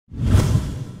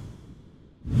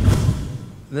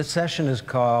This session is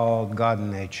called God and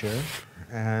Nature,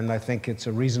 and I think it's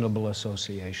a reasonable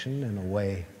association. In a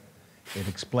way, it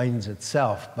explains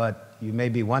itself, but you may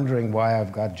be wondering why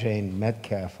I've got Jane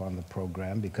Metcalfe on the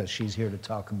program, because she's here to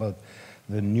talk about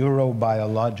the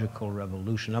Neurobiological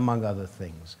Revolution, among other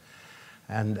things.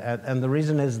 And the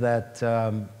reason is that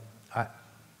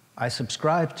I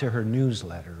subscribe to her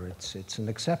newsletter. It's an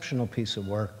exceptional piece of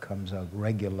work, comes out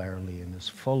regularly, and is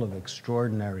full of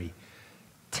extraordinary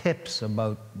tips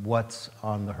about what's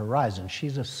on the horizon.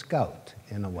 She's a scout,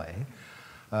 in a way,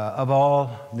 of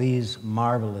all these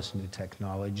marvelous new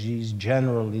technologies,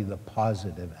 generally the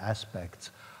positive aspects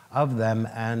of them.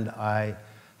 And I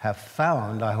have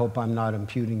found, I hope I'm not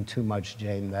imputing too much,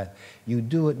 Jane, that you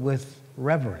do it with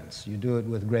reverence. You do it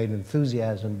with great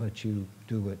enthusiasm, but you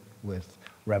do it with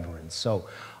reverence. So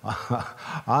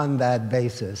on that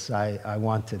basis, I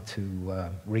wanted to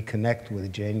reconnect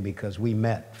with Jane, because we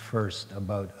met first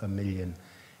about 1 million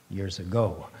years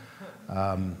ago.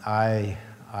 I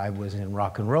was in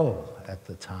rock and roll at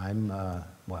the time,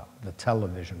 well, the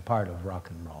television part of rock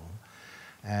and roll.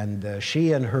 And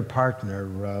she and her partner,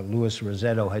 Louis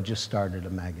Rosetto, had just started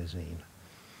a magazine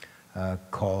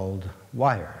called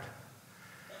Wired.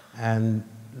 And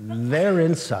their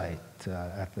insight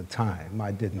at the time,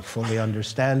 I didn't fully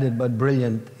understand it, but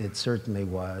brilliant it certainly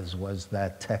was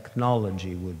that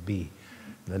technology would be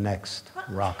the next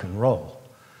rock and roll.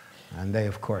 And they,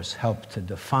 of course, helped to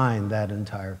define that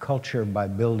entire culture by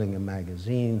building a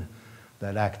magazine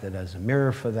that acted as a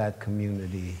mirror for that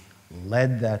community,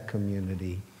 led that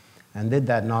community, and did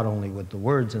that not only with the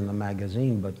words in the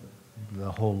magazine, but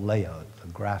the whole layout, the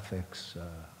graphics,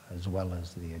 as well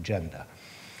as the agenda.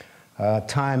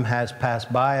 Time has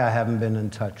passed by. I haven't been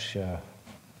in touch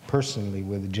personally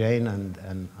with Jane,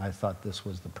 and I thought this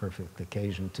was the perfect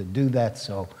occasion to do that,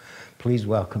 so please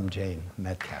welcome Jane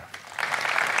Metcalfe.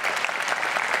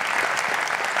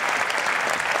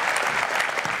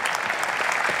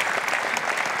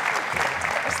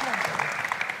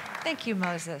 Thank you,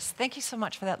 Moses. Thank you so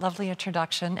much for that lovely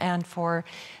introduction and for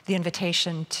the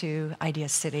invitation to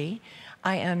IdeaCity.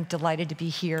 I am delighted to be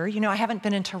here. You know, I haven't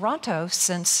been in Toronto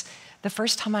since the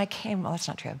first time I came. Well, that's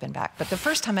not true, I've been back. But the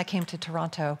first time I came to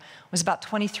Toronto was about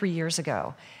 23 years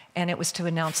ago. And it was to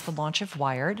announce the launch of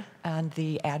Wired and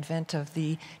the advent of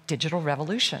the digital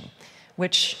revolution,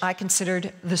 which I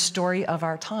considered the story of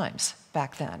our times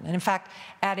back then. And in fact,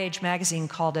 Ad Age magazine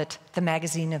called it the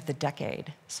magazine of the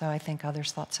decade. So I think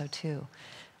others thought so too.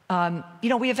 You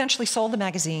know, we eventually sold the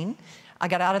magazine. I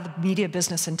got out of the media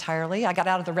business entirely. I got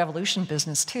out of the revolution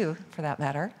business too, for that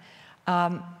matter,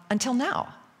 until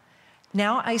now.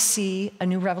 Now I see a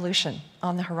new revolution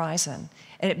on the horizon,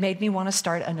 and it made me want to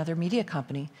start another media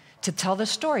company to tell the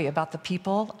story about the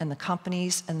people and the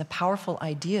companies and the powerful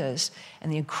ideas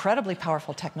and the incredibly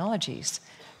powerful technologies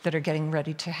that are getting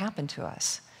ready to happen to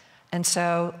us. And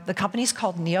so the company's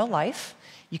called Neolife.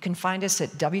 You can find us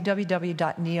at www.neo.life,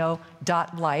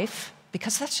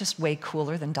 because that's just way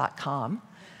cooler than .com.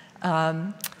 So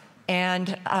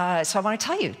I want to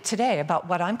tell you today about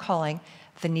what I'm calling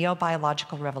the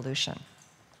Neobiological Revolution.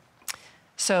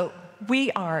 So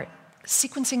we are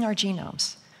sequencing our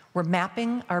genomes. We're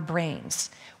mapping our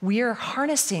brains. We are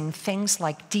harnessing things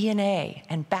like DNA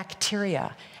and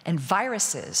bacteria and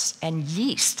viruses and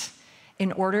yeast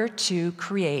in order to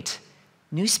create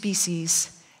new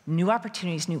species, new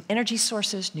opportunities, new energy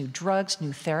sources, new drugs,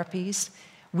 new therapies.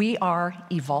 We are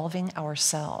evolving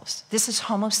ourselves. This is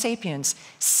Homo sapiens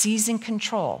seizing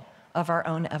control of our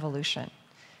own evolution.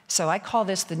 So I call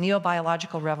this the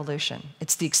Neobiological Revolution.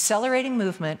 It's the accelerating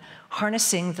movement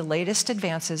harnessing the latest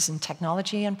advances in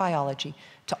technology and biology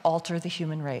to alter the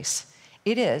human race.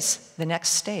 It is the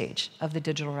next stage of the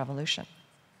digital revolution.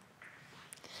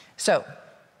 So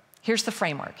here's the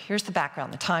framework. Here's the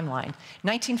background, the timeline.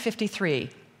 1953,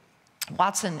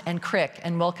 Watson and Crick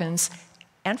and Wilkins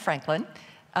and Franklin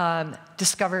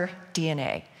discover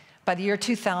DNA. By the year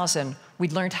 2000,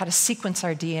 we'd learned how to sequence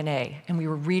our DNA, and we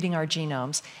were reading our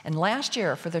genomes. And last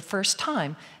year, for the first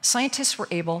time, scientists were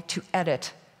able to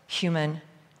edit human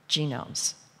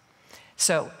genomes.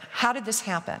 So how did this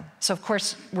happen? So of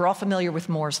course, we're all familiar with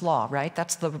Moore's law, right?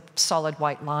 That's the solid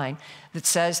white line that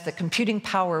says that computing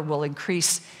power will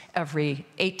increase every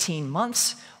 18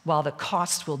 months, while the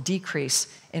cost will decrease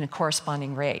in a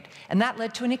corresponding rate. And that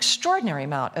led to an extraordinary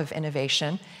amount of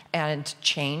innovation and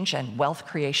change and wealth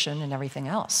creation and everything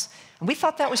else. And we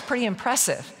thought that was pretty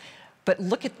impressive. But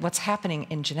look at what's happening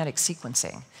in genetic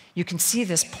sequencing. You can see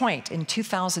this point in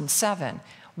 2007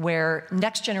 where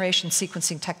next-generation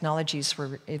sequencing technologies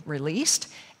were released,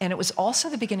 and it was also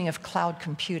the beginning of cloud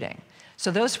computing. So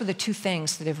those were the two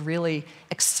things that have really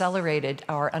accelerated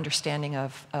our understanding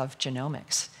of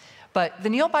genomics. But the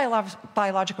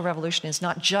Neobiological Revolution is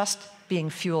not just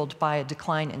being fueled by a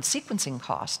decline in sequencing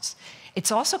costs.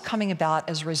 It's also coming about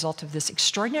as a result of this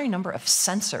extraordinary number of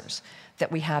sensors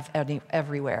that we have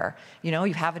everywhere. You know,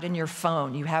 you have it in your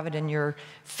phone, you have it in your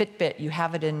Fitbit, you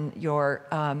have it in your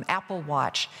Apple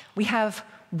Watch. We have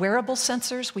wearable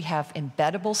sensors, we have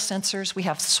embeddable sensors, we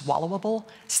have swallowable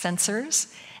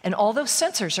sensors, and all those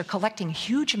sensors are collecting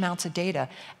huge amounts of data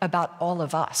about all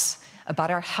of us,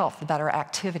 about our health, about our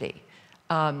activity.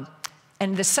 So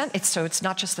it's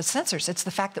not just the sensors, it's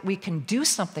the fact that we can do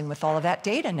something with all of that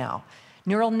data now.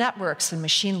 Neural networks and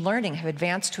machine learning have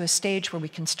advanced to a stage where we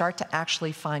can start to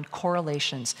actually find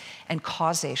correlations and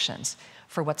causations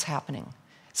for what's happening.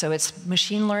 So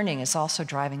machine learning is also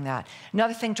driving that.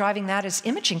 Another thing driving that is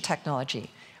imaging technology.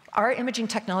 Our imaging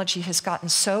technology has gotten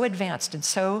so advanced and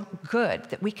so good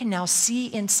that we can now see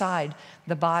inside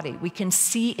the body. We can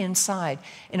see inside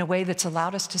in a way that's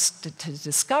allowed us to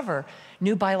discover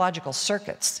new biological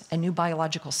circuits and new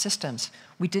biological systems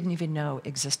we didn't even know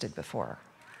existed before.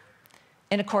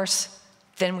 And of course,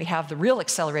 then we have the real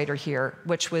accelerator here,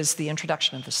 which was the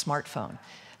introduction of the smartphone.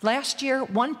 Last year,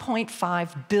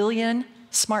 1.5 billion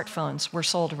smartphones were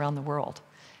sold around the world.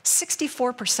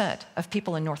 64% of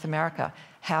people in North America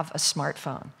have a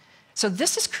smartphone. So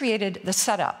this has created the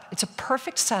setup. It's a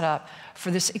perfect setup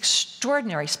for this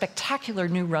extraordinary, spectacular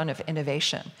new run of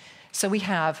innovation. So we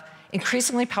have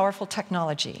increasingly powerful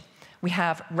technology. We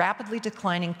have rapidly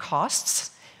declining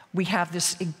costs. We have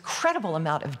this incredible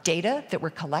amount of data that we're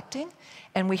collecting,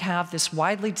 and we have this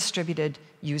widely distributed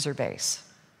user base.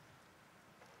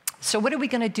 So what are we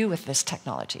going to do with this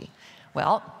technology?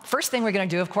 Well, first thing we're going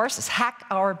to do, of course, is hack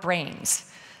our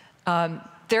brains.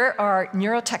 There are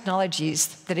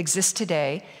neurotechnologies that exist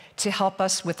today to help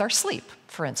us with our sleep,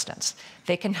 for instance.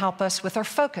 They can help us with our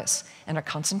focus and our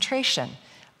concentration.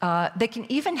 They can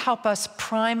even help us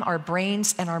prime our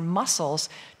brains and our muscles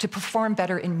to perform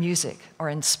better in music or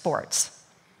in sports.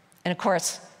 And of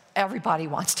course, everybody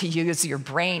wants to use your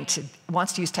brain,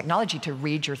 wants to use technology to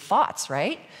read your thoughts,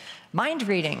 right? Mind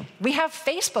reading. We have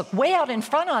Facebook way out in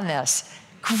front on this.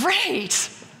 Great!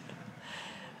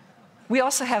 We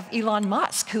also have Elon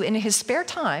Musk, who in his spare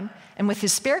time and with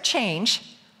his spare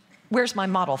change, where's my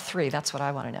Model 3? That's what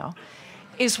I want to know.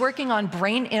 Is working on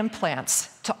brain implants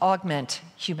to augment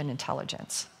human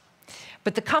intelligence.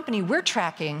 But the company we're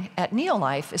tracking at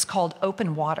Neolife is called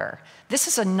Open Water. This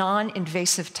is a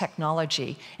non-invasive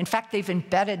technology. In fact, they've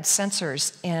embedded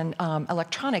sensors and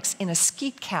electronics in a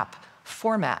skeet cap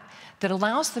format that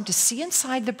allows them to see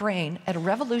inside the brain at a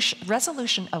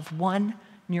resolution of 1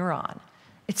 neuron.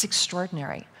 It's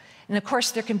extraordinary. And of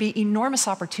course, there can be enormous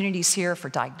opportunities here for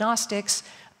diagnostics,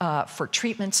 for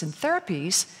treatments and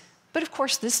therapies. But of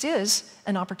course, this is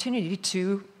an opportunity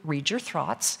to read your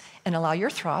thoughts and allow your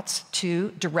thoughts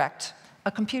to direct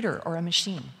a computer or a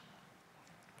machine.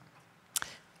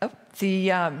 Oh,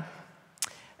 this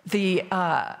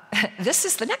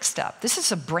is the next step. This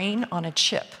is a brain on a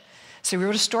chip. So we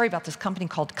wrote a story about this company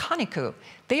called Conicu.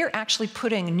 They are actually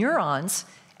putting neurons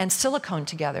and silicone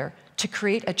together to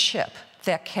create a chip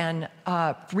that can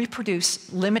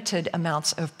reproduce limited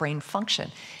amounts of brain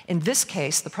function. In this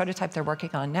case, the prototype they're working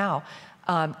on now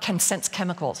can sense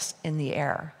chemicals in the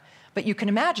air. But you can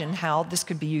imagine how this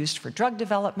could be used for drug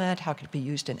development, how it could be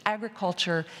used in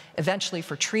agriculture, eventually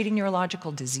for treating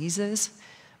neurological diseases.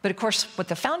 But of course, what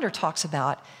the founder talks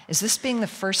about is this being the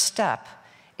first step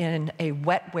in a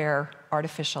wetware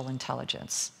artificial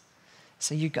intelligence.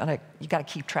 So you gotta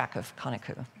keep track of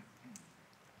Conicu.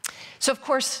 So of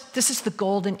course, this is the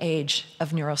golden age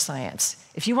of neuroscience.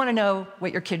 If you want to know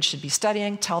what your kids should be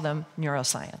studying, tell them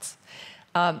neuroscience.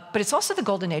 But it's also the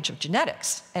golden age of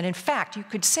genetics. And in fact, you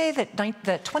could say that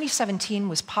 2017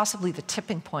 was possibly the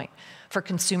tipping point for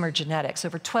consumer genetics.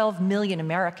 Over 12 million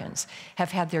Americans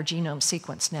have had their genome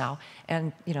sequenced now,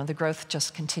 and the growth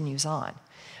just continues on.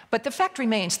 But the fact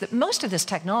remains that most of this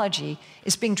technology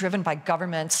is being driven by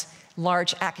governments,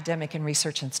 large academic and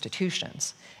research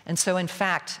institutions. And so in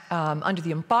fact, under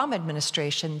the Obama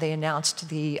administration, they announced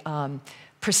the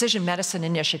Precision Medicine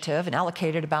Initiative and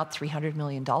allocated about $300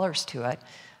 million to it.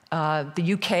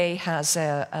 The UK has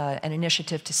an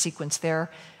initiative to sequence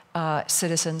their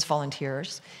citizens,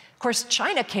 volunteers. Of course,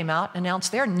 China came out and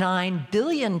announced their $9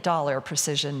 billion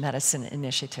Precision Medicine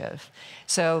Initiative.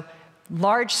 So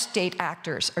large state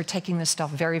actors are taking this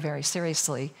stuff very, very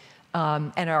seriously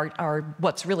and are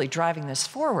what's really driving this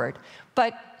forward.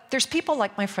 But there's people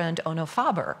like my friend Ono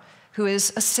Faber, who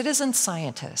is a citizen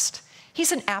scientist.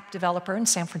 He's an app developer in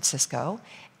San Francisco,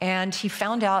 and he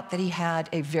found out that he had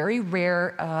a very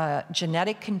rare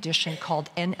genetic condition called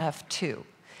NF2.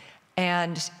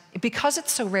 And because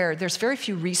it's so rare, there's very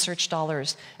few research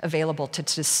dollars available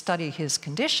to study his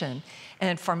condition,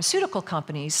 and pharmaceutical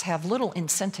companies have little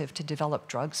incentive to develop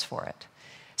drugs for it.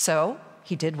 So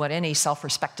he did what any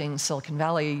self-respecting Silicon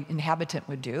Valley inhabitant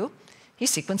would do. He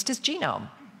sequenced his genome.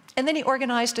 And then he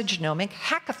organized a genomic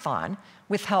hackathon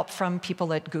with help from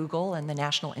people at Google and the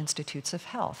National Institutes of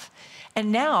Health.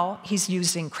 And now he's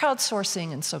using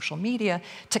crowdsourcing and social media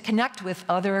to connect with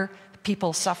other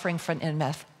people suffering from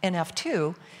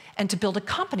NF2 and to build a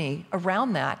company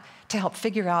around that to help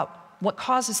figure out what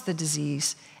causes the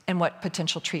disease and what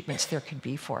potential treatments there could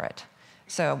be for it.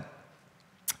 So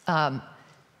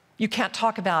you can't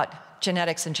talk about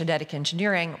genetics and genetic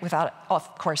engineering without,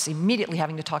 of course, immediately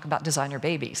having to talk about designer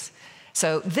babies.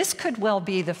 So this could well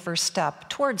be the first step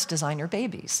towards designer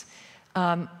babies.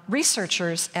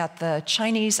 Researchers at the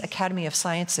Chinese Academy of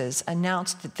Sciences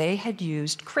announced that they had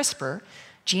used CRISPR,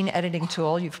 gene editing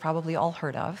tool you've probably all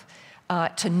heard of,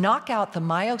 to knock out the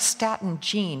myostatin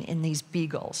gene in these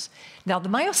beagles. Now, the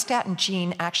myostatin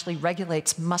gene actually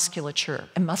regulates musculature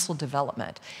and muscle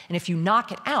development. And if you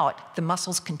knock it out, the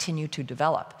muscles continue to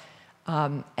develop.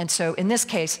 And so in this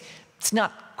case, it's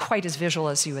not quite as visual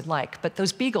as you would like, but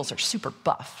those beagles are super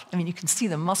buff. I mean, you can see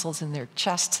the muscles in their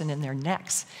chests and in their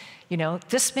necks. You know,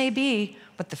 this may be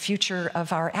what the future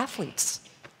of our athletes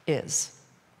is.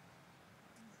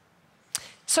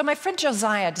 So my friend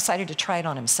Josiah decided to try it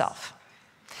on himself.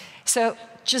 So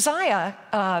Josiah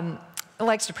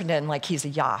likes to pretend like he's a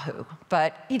Yahoo,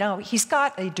 but you know, he's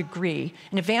got a degree,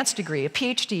 an advanced degree, a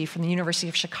PhD from the University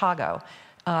of Chicago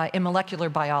in molecular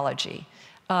biology.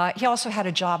 He also had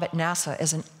a job at NASA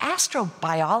as an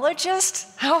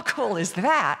astrobiologist. How cool is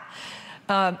that?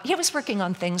 He was working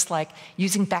on things like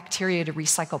using bacteria to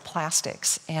recycle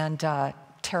plastics and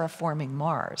terraforming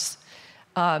Mars.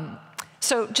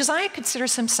 So Josiah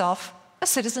considers himself a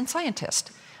citizen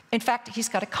scientist. In fact, he's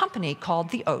got a company called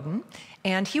the Odin,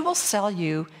 and he will sell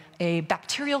you a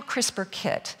bacterial CRISPR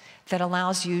kit that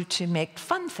allows you to make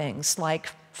fun things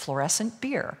like fluorescent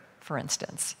beer, for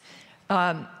instance.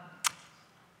 But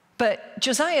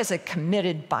Josiah is a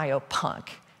committed biopunk,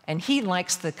 and he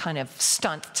likes the kind of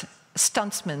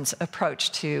stuntsman's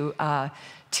approach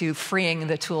to freeing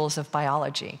the tools of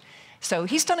biology. So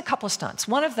he's done a couple of stunts.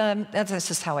 One of them, and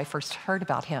this is how I first heard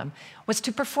about him, was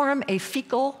to perform a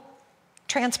fecal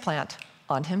transplant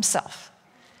on himself.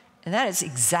 And that is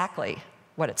exactly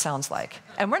what it sounds like.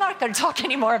 And we're not going to talk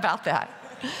anymore about that.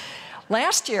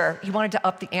 Last year, he wanted to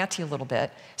up the ante a little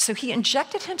bit, so he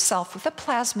injected himself with a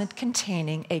plasmid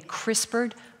containing a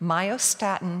CRISPRed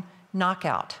myostatin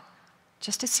knockout,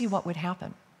 just to see what would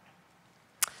happen.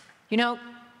 You know,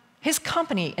 his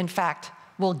company, in fact,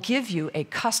 will give you a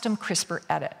custom CRISPR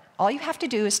edit. All you have to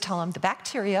do is tell him the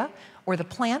bacteria or the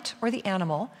plant or the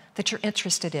animal that you're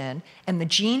interested in and the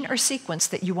gene or sequence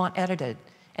that you want edited,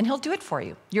 and he'll do it for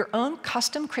you. Your own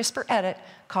custom CRISPR edit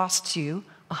costs you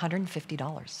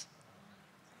 $150.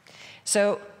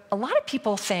 So a lot of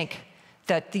people think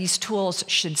that these tools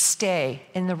should stay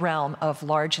in the realm of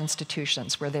large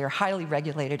institutions where they are highly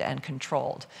regulated and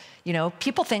controlled. You know,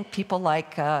 people think people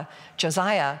like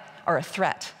Josiah are a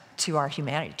threat to our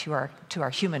humanity, to our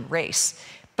human race.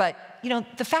 But you know,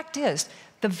 the fact is,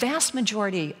 the vast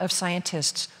majority of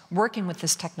scientists working with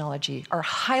this technology are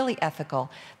highly ethical.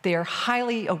 They are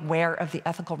highly aware of the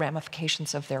ethical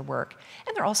ramifications of their work,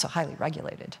 and they're also highly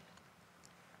regulated.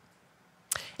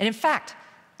 And in fact,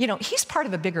 you know, he's part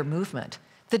of a bigger movement.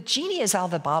 The genie is out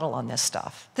of the bottle on this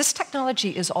stuff. This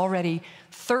technology is already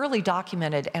thoroughly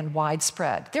documented and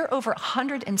widespread. There are over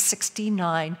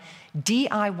 169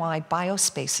 DIY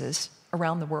biospaces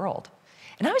around the world.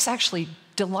 And I was actually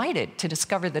delighted to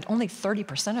discover that only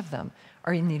 30% of them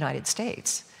are in the United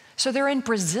States. So they're in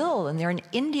Brazil, and they're in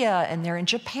India, and they're in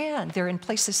Japan. They're in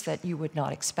places that you would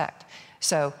not expect.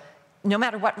 So no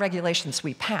matter what regulations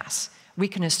we pass, we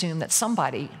can assume that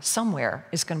somebody, somewhere,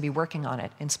 is going to be working on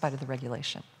it in spite of the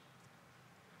regulation.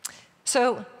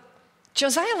 So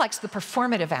Josiah likes the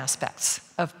performative aspects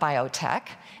of biotech,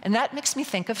 and that makes me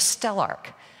think of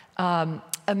Stellark,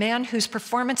 a man whose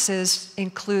performances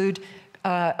include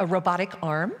a robotic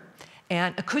arm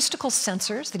and acoustical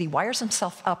sensors that he wires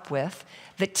himself up with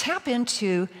that tap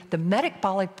into the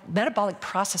metabolic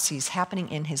processes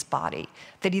happening in his body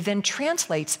that he then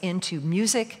translates into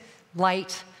music,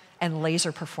 light, and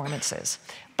laser performances.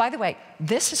 By the way,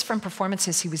 this is from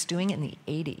performances he was doing in the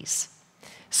 80s.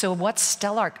 So what's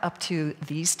Stellark up to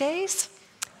these days?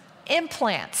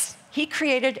 Implants. he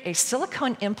created a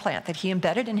silicone implant that he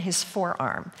embedded in his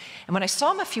forearm. And when I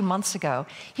saw him a few months ago,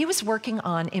 he was working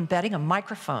on embedding a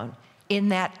microphone in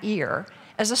that ear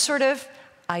as a sort of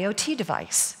IoT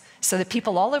device, so that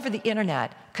people all over the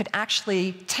internet could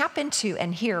actually tap into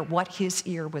and hear what his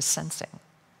ear was sensing.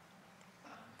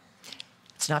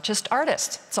 It's not just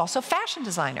artists, it's also fashion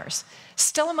designers.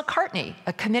 Stella McCartney,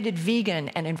 a committed vegan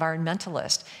and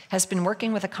environmentalist, has been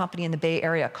working with a company in the Bay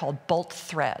Area called Bolt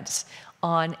Threads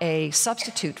on a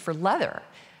substitute for leather.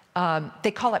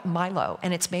 They call it Milo,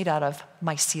 and it's made out of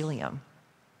mycelium.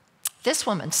 This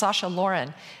woman, Sasha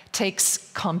Loren,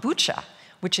 takes kombucha,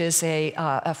 which is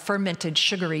a fermented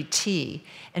sugary tea,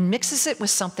 and mixes it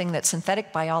with something that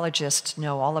synthetic biologists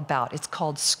know all about. It's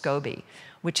called SCOBY,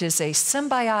 which is a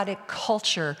symbiotic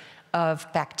culture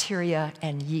of bacteria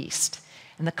and yeast.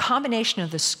 And the combination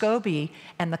of the SCOBY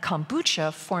and the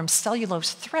kombucha forms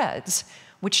cellulose threads,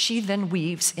 which she then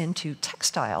weaves into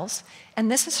textiles. And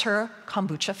this is her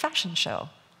kombucha fashion show.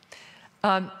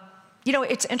 You know,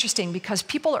 it's interesting because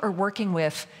people are working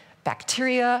with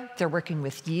bacteria, they're working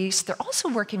with yeast, they're also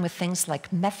working with things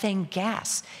like methane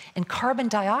gas and carbon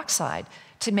dioxide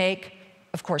to make,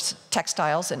 of course,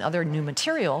 textiles and other new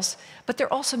materials, but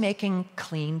they're also making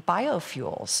clean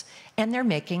biofuels, and they're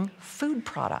making food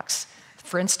products.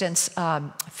 For instance,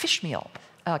 fish meal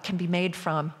can be made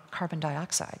from carbon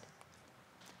dioxide.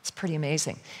 It's pretty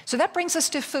amazing. So that brings us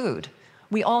to food.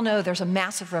 We all know there's a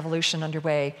massive revolution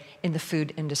underway in the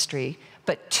food industry,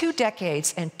 but 2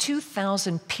 decades and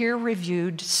 2,000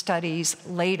 peer-reviewed studies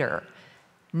later,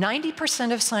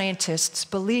 90% of scientists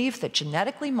believe that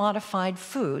genetically modified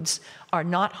foods are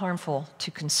not harmful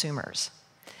to consumers.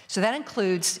 So that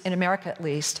includes, in America at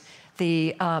least,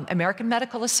 the American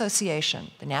Medical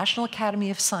Association, the National Academy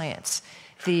of Science,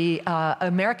 the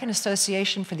American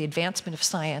Association for the Advancement of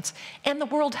Science, and the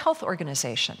World Health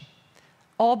Organization.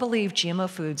 All believe GMO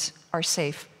foods are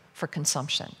safe for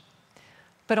consumption.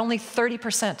 But only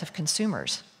 30% of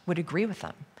consumers would agree with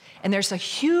them. And there's a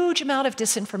huge amount of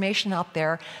disinformation out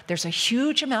there. There's a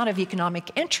huge amount of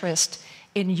economic interest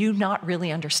in you not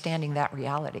really understanding that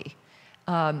reality.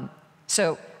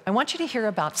 So I want you to hear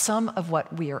about some of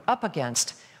what we are up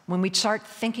against when we start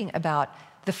thinking about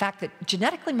the fact that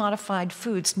genetically modified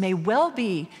foods may well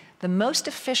be the most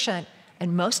efficient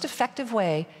and most effective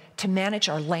way to manage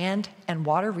our land and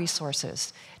water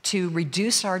resources, to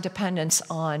reduce our dependence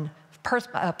on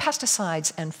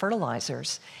pesticides and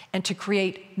fertilizers, and to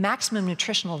create maximum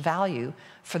nutritional value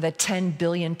for the 10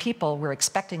 billion people we're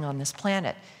expecting on this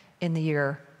planet in the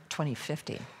year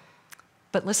 2050.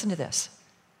 But listen to this.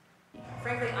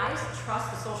 Frankly, I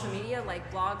trust the social media,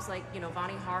 like blogs like,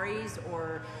 Vani Hari's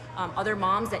or other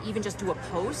moms that even just do a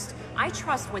post. I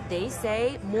trust what they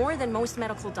say more than most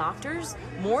medical doctors,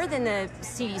 more than the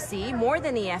CDC, more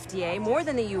than the FDA, more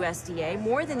than the USDA,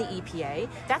 more than the EPA.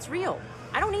 That's real.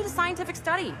 I don't need a scientific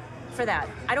study for that.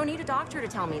 I don't need a doctor to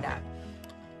tell me that.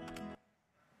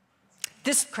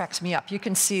 This cracks me up. You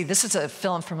can see this is a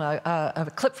film from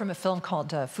a clip from a film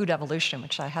called Food Evolution,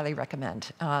 which I highly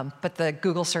recommend. But the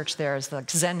Google search there is like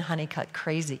Zen Honeycutt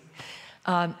Crazy.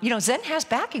 Zen has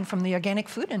backing from the organic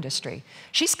food industry.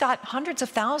 She's got hundreds of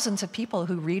thousands of people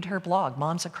who read her blog,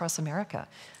 Moms Across America.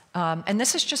 And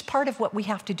this is just part of what we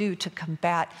have to do to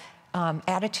combat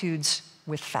attitudes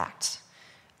with facts.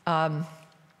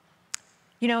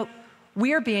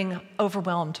 We are being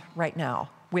overwhelmed right now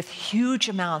with huge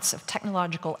amounts of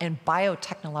technological and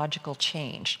biotechnological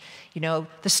change. The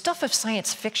stuff of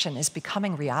science fiction is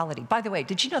becoming reality. By the way,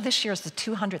 did you know this year is the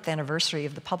 200th anniversary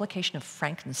of the publication of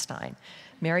Frankenstein,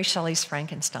 Mary Shelley's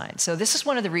Frankenstein? So this is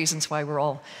one of the reasons why we're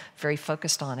all very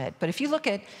focused on it. But if you look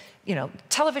at,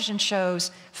 television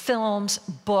shows, films,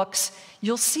 books,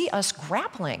 you'll see us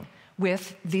grappling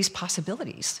with these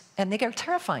possibilities, and they are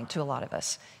terrifying to a lot of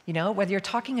us. Whether you're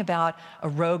talking about a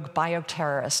rogue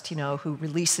bioterrorist, who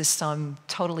releases some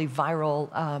totally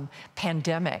viral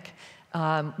pandemic,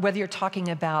 whether you're talking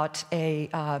about a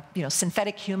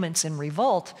synthetic humans in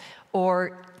revolt,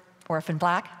 or Orphan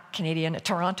Black, Canadian, a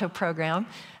Toronto program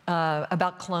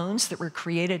about clones that were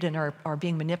created and are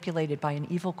being manipulated by an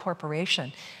evil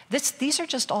corporation. These are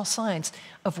just all signs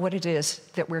of what it is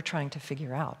that we're trying to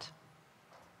figure out.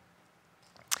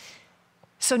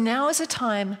 So now is a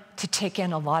time to take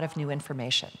in a lot of new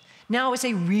information. Now is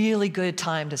a really good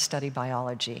time to study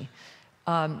biology.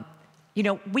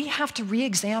 We have to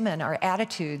re-examine our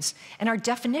attitudes and our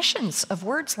definitions of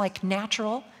words like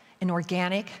natural and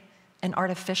organic and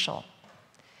artificial.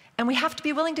 And we have to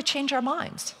be willing to change our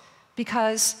minds,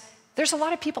 because there's a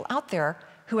lot of people out there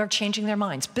who are changing their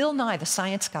minds. Bill Nye, the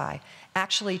science guy,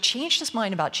 actually changed his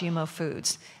mind about GMO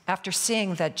foods after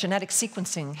seeing that genetic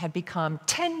sequencing had become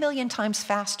 10 million times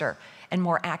faster and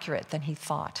more accurate than he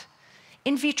thought.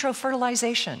 In vitro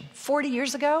fertilization, 40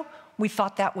 years ago, we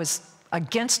thought that was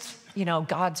against,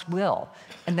 God's will,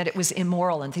 and that it was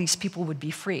immoral and these people would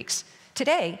be freaks.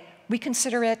 Today, we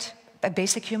consider it a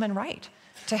basic human right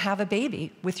to have a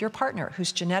baby with your partner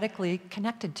who's genetically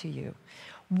connected to you.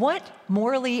 What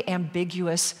morally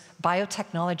ambiguous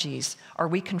biotechnologies are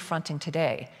we confronting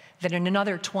today that in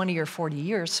another 20 or 40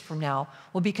 years from now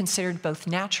will be considered both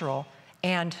natural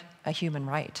and a human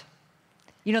right?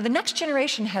 The next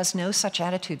generation has no such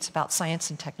attitudes about science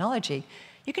and technology.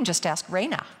 You can just ask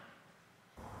Raina.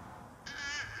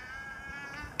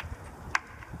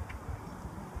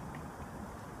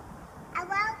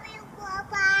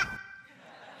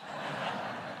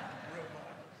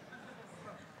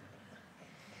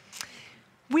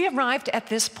 We arrived at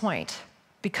this point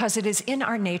because it is in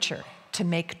our nature to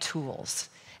make tools.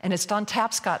 And as Don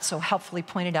Tapscott so helpfully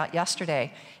pointed out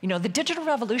yesterday, the digital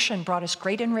revolution brought us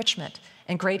great enrichment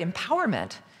and great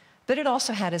empowerment, but it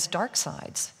also had its dark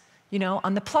sides.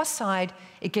 On the plus side,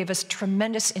 it gave us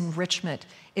tremendous enrichment.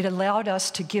 It allowed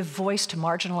us to give voice to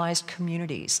marginalized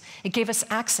communities. It gave us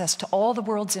access to all the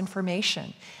world's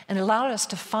information and allowed us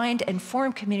to find and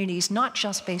form communities not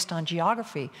just based on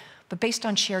geography, but based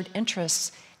on shared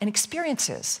interests and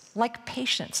experiences, like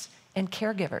patients and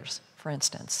caregivers, for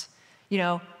instance.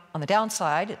 On the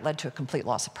downside, it led to a complete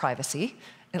loss of privacy.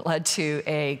 It led to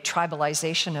a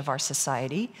tribalization of our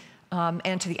society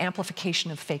and to the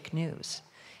amplification of fake news.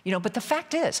 But the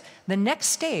fact is, the next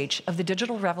stage of the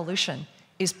digital revolution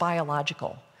is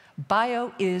biological.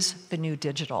 Bio is the new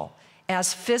digital.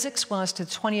 As physics was to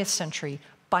the 20th century,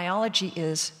 biology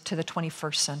is to the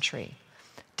 21st century.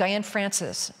 Diane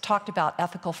Francis talked about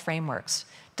ethical frameworks.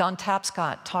 Don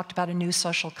Tapscott talked about a new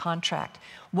social contract.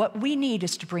 What we need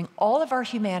is to bring all of our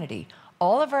humanity,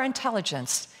 all of our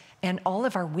intelligence, and all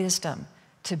of our wisdom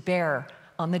to bear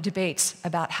on the debates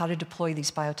about how to deploy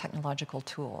these biotechnological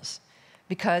tools.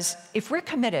 Because if we're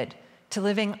committed to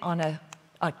living on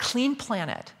a clean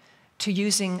planet, to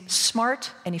using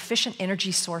smart and efficient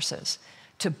energy sources,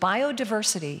 to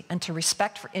biodiversity, and to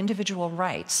respect for individual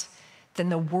rights, then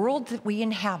the world that we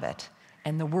inhabit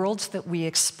and the worlds that we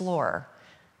explore,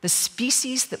 the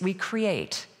species that we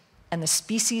create and the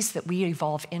species that we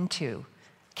evolve into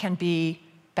can be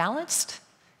balanced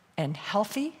and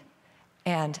healthy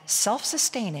and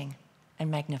self-sustaining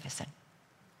and magnificent.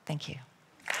 Thank you.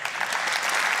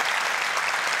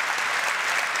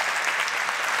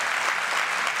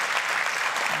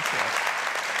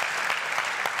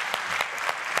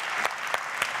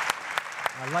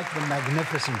 I like the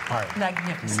magnificent part.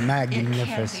 Magnificent.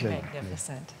 Magnificent. It can be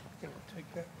magnificent.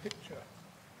 Take that picture.